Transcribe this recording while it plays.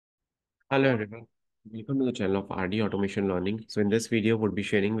Hello everyone, welcome to the channel of RD Automation Learning. So in this video, we'll be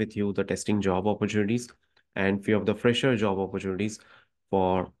sharing with you the testing job opportunities and few of the fresher job opportunities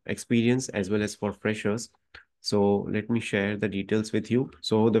for experience as well as for freshers. So let me share the details with you.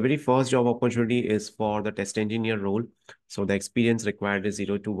 So the very first job opportunity is for the test engineer role. So the experience required is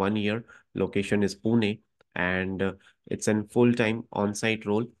 0 to 1 year. Location is Pune, and it's a full-time on-site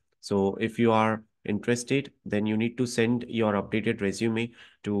role. So if you are interested, then you need to send your updated resume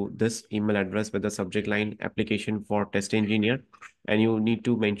to this email address with the subject line application for test engineer. And you need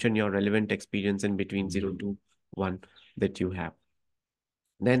to mention your relevant experience in between 0 to 1 that you have.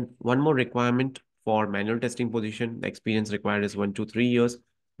 Then one more requirement for manual testing position, the experience required is 1 to 3 years.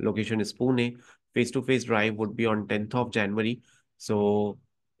 Location is Pune. Face-to-face drive would be on 10th of January. So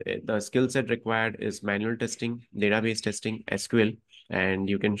the skill set required is manual testing, database testing, SQL, and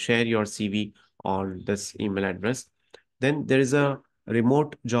you can share your CV on this email address. Then there is a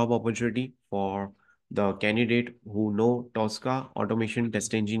remote job opportunity for the candidate who know Tosca automation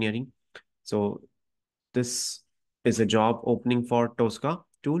test engineering. So this is a job opening for Tosca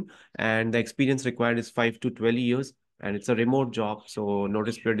tool, and the experience required is 5 to 12 years, and it's a remote job. So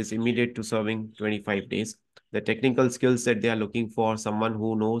notice period is immediate to serving 25 days. The technical skills that they are looking for, someone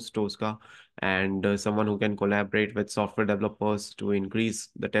who knows Tosca and someone who can collaborate with software developers to increase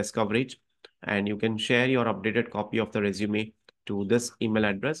the test coverage. And you can share your updated copy of the resume to this email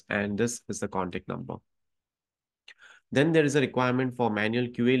address, and this is the contact number. Then there is a requirement for manual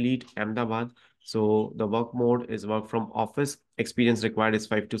QA lead Ahmedabad. So the work mode is work from office. Experience required is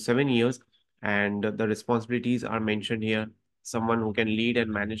 5 to 7 years. And the responsibilities are mentioned here. Someone who can lead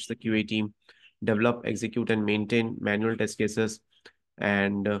and manage the QA team, develop, execute, and maintain manual test cases.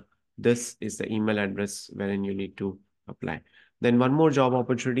 And this is the email address wherein you need to apply. Then one more job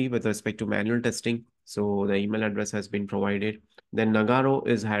opportunity with respect to manual testing. So the email address has been provided. Then Nagaro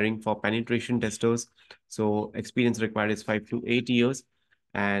is hiring for penetration testers. So experience required is 5 to 8 years.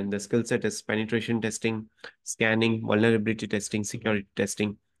 And the skill set is penetration testing, scanning, vulnerability testing, security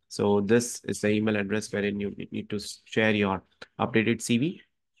testing. So this is the email address wherein you need to share your updated CV.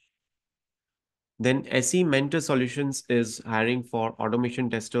 Then SE Mentor Solutions is hiring for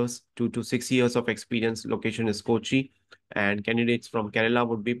automation testers, 2 to 6 years of experience. Location is Kochi, and candidates from Kerala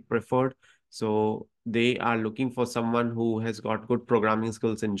would be preferred. So they are looking for someone who has got good programming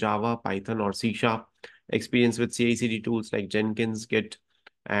skills in Java, Python, or C Sharp, experience with CI/CD tools like Jenkins, Git,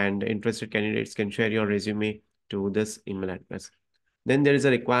 and interested candidates can share your resume to this email address. Then there is a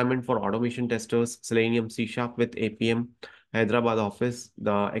requirement for automation testers, Selenium C Sharp with Appium, Hyderabad office.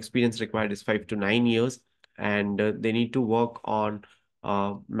 The experience required is 5 to 9 years, and they need to work on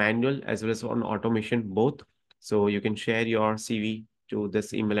manual as well as on automation both. So you can share your CV to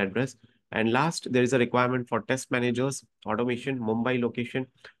this email address. And last, there is a requirement for test managers, automation, Mumbai location.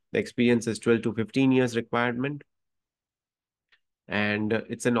 The experience is 12 to 15 years requirement, and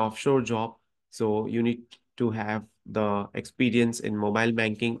it's an offshore job. So you need to have the experience in mobile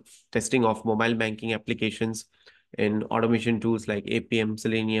banking, testing of mobile banking applications in automation tools like Appium,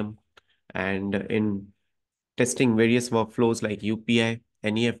 Selenium, and in testing various workflows like UPI,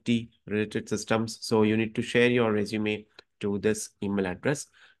 NEFT related systems. So you need to share your resume to this email address.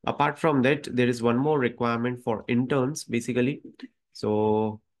 Apart from that, there is one more requirement for interns, basically.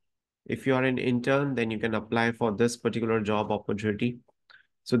 So if you are an intern, then you can apply for this particular job opportunity.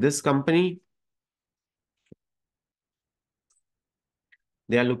 So this company,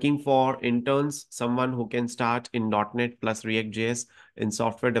 they are looking for interns, someone who can start in .NET plus React.js in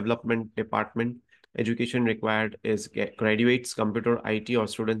software development department. Education required is graduates, computer IT, or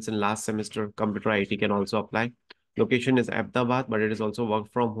students in last semester computer IT can also apply. Location is Ahmedabad, but it is also work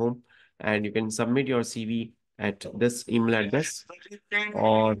from home. And you can submit your CV at this email address,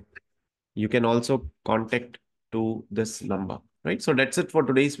 or you can also contact to this number, right? So that's it for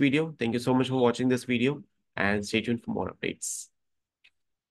today's video. Thank you so much for watching this video, and stay tuned for more updates.